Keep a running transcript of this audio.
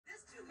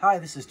Hi,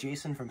 this is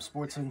Jason from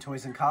Sports Zone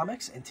Toys and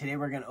Comics, and today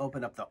we're going to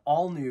open up the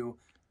all-new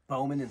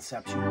Bowman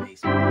Inception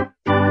baseball.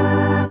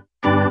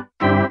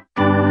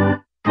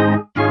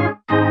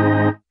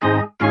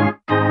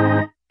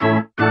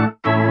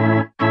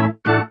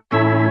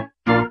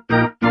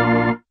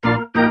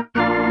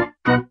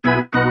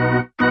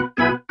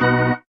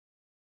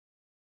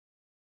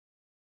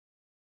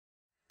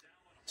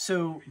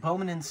 So,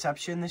 Bowman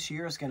Inception this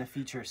year is going to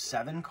feature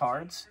 7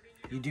 cards.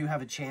 You do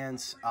have a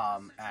chance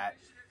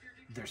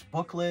there's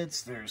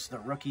booklets, there's the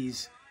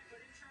rookies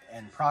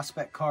and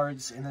prospect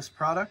cards in this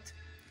product.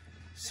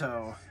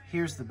 So,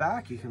 here's the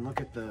back. You can look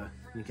at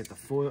you get the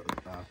foil,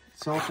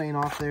 cellophane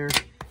off there.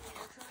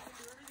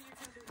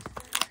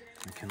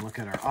 You can look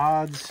at our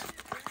odds.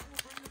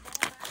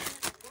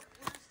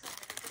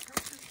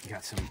 You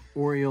got some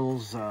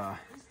Orioles,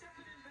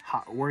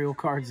 hot Oriole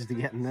cards to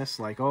get in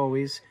this, like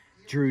always.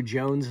 Drew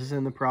Jones is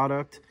in the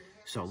product,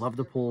 so love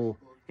to pull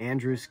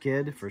Andrew's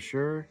kid for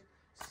sure.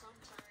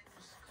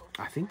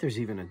 I think there's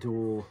even a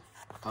duel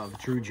of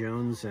Drew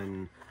Jones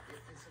and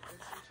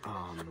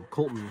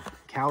Colton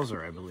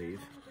Cowser, I believe.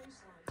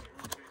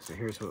 So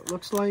here's what it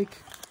looks like.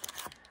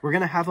 We're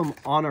going to have them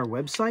on our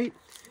website.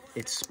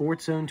 It's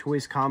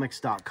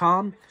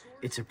sportszonetoyscomics.com.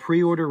 It's a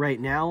pre-order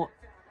right now.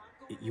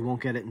 You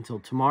won't get it until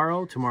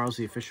tomorrow. Tomorrow's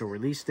the official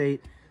release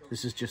date.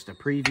 This is just a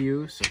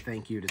preview, so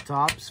thank you to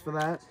Topps for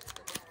that.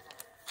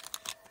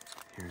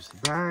 Here's the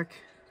back.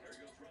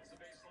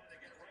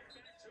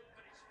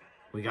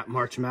 We got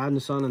March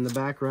Madness on in the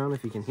background,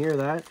 if you can hear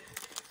that.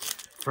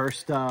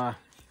 First,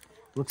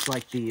 looks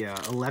like the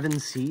 11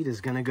 seed is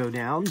going to go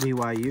down,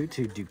 BYU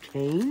to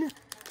Duquesne.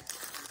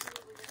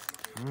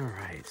 All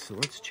right, so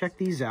let's check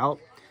these out.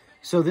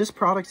 So this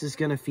product is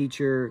going to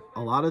feature a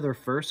lot of their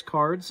first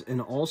cards, and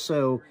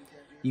also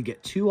you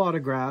get 2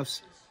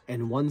 autographs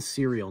and 1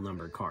 serial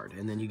number card.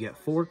 And then you get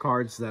 4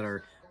 cards that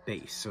are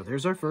base. So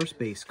there's our first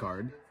base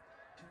card.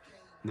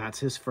 And that's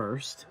his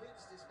first.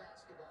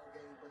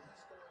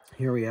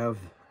 Here we have,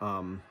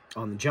 on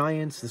the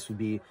Giants, this would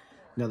be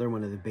another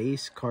one of the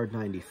base, card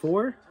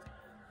 94.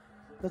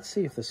 Let's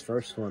see if this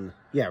first one,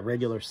 yeah,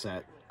 regular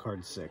set,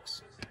 card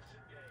 6.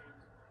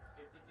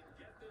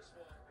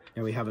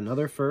 Now we have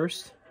another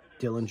first,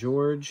 Dylan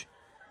George.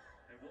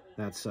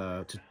 That's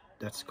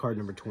card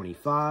number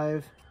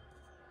 25.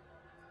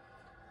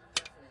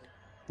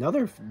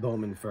 Another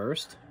Bowman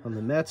first on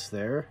the Mets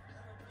there.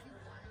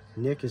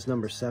 Nick is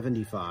number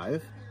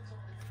 75.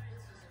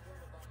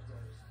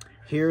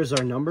 Here's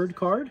our numbered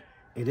card.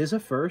 It is a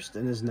first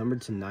and is numbered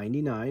to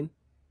 99.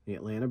 The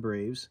Atlanta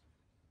Braves.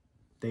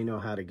 They know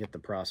how to get the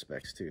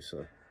prospects too,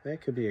 so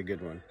that could be a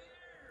good one.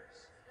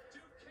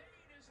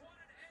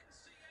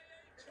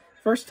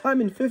 First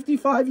time in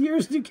 55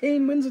 years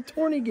Duquesne wins a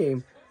tourney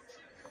game.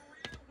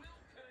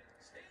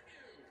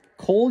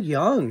 Cole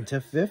Young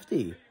to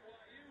 50.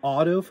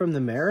 Auto from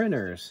the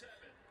Mariners.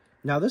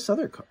 Now this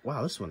other card,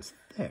 wow, this one's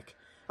thick.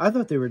 I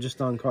thought they were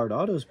just on-card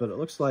autos, but it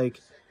looks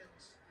like,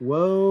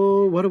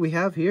 whoa, what do we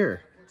have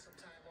here?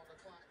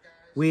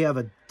 We have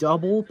a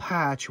double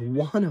patch,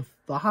 1 of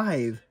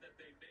 5.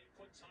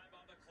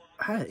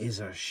 That is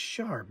a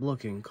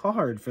sharp-looking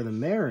card for the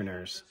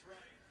Mariners.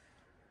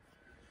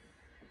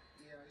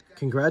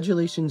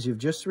 Congratulations, you've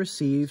just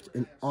received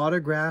an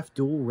autographed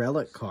dual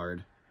relic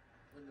card.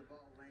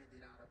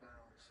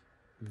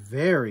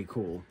 Very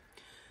cool.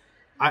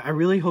 I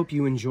really hope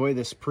you enjoy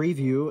this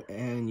preview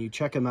and you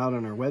check them out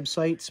on our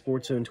website,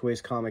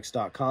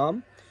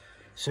 sportszonetoyscomics.com.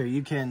 So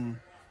you can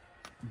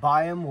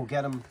buy them. We'll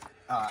get them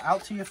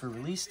out to you for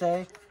release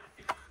day.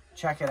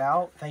 Check it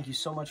out. Thank you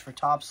so much for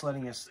Topps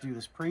letting us do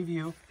this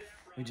preview.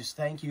 We just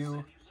thank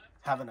you.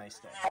 Have a nice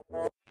day.